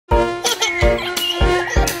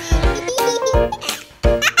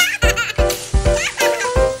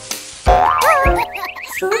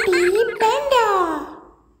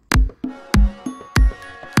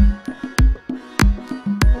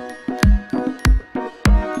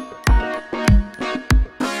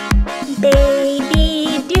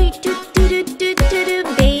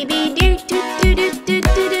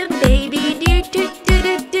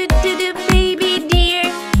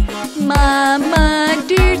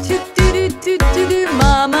do do do.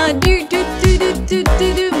 Mama deer, do do do do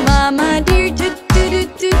do do. Mama deer, do do do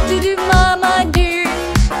do do do. Mama deer.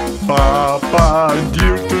 Papa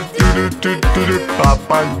deer, do do do do do.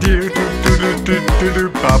 Papa deer, do do do do do.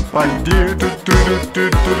 Papa deer, do do do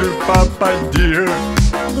do do. Papa deer.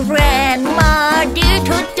 Grandma deer,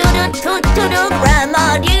 do do do do do.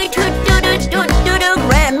 Grandma deer, do do do do do.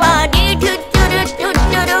 Grandma deer, do do do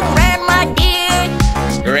do do. Grandma deer.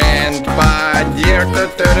 Grandpa deer, do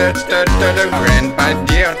do do do do. Grandpa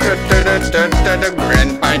deer, do do do do do.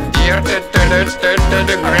 Grandpa deer, do do do do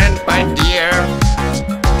do. Grandpa deer.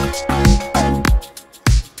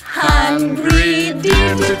 Hungry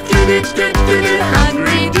deer, do do do do do.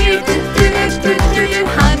 Hungry deer, do do do do do.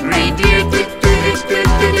 Hungry deer, do do do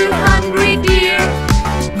do do. Hungry deer.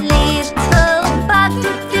 Little bug,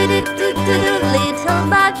 do do do do do. Little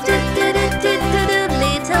bug, do do do do do.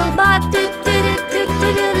 Little bug, do do do do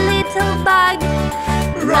do. Little bug.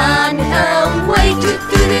 Run away, do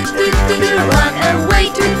do do do do. Run away,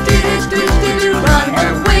 do do do do do. Run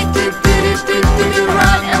away, do do do do do.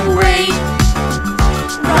 Run away.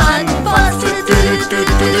 Run faster, do do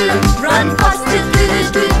do do. Run faster, do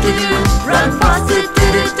do do do. Run faster, do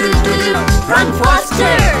do do do. Run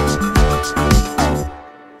faster.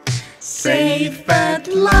 Safe at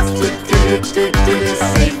last, do do do do.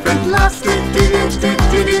 Safe at last, do do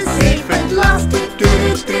do do. Safe at last, do do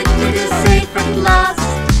do do. Safe at last.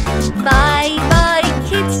 Bye bye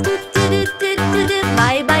kids, do do do do.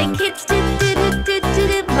 Bye bye kids, do do do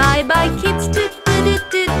do. Bye bye kids, do do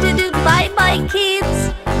do do. Bye bye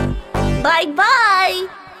kids. Bye bye.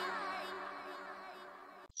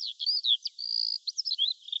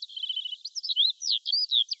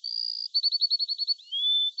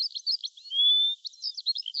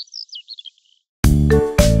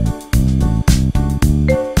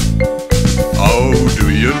 Oh, do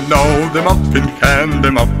you know the muffin can,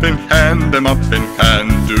 the muffin can, the muffin can?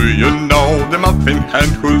 Do you know the muffin can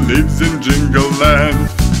who lives in Jingle Land?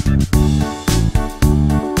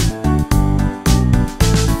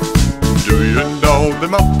 Do you know the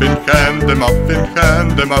muffin can, the muffin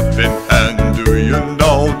can, the muffin can? Do you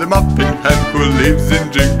know the muffin can who lives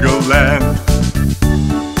in Jingle Land?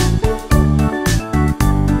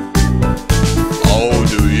 Oh,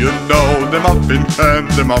 do you know the muffin can,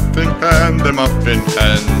 the muffin can, the muffin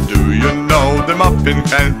can? Do you know the muffin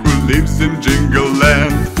can who lives in Jingle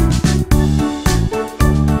Land?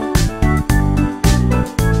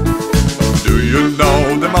 Do you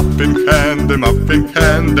know the muffin can, the muffin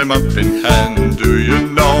can, the muffin can? Do you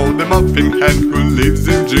know the muffin can who lives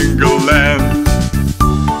in Jingle Land?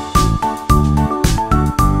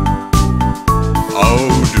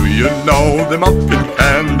 Oh, do you know the muffin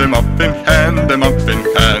can, the muffin can, the muffin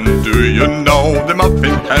can? Do you know the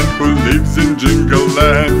muffin can who lives in Jingle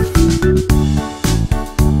Land?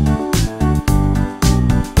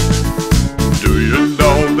 Do you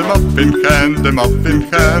know the muffin can, the muffin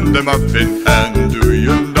can, the muffin can? Do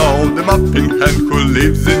you know the muffin can who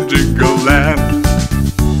lives in Jingle Land?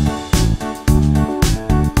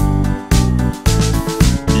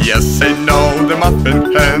 Yes, I know the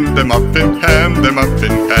muffin can, the muffin can, the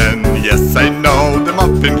muffin can. Yes, I know the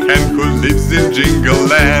muffin can who lives in Jingle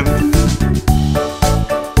Land.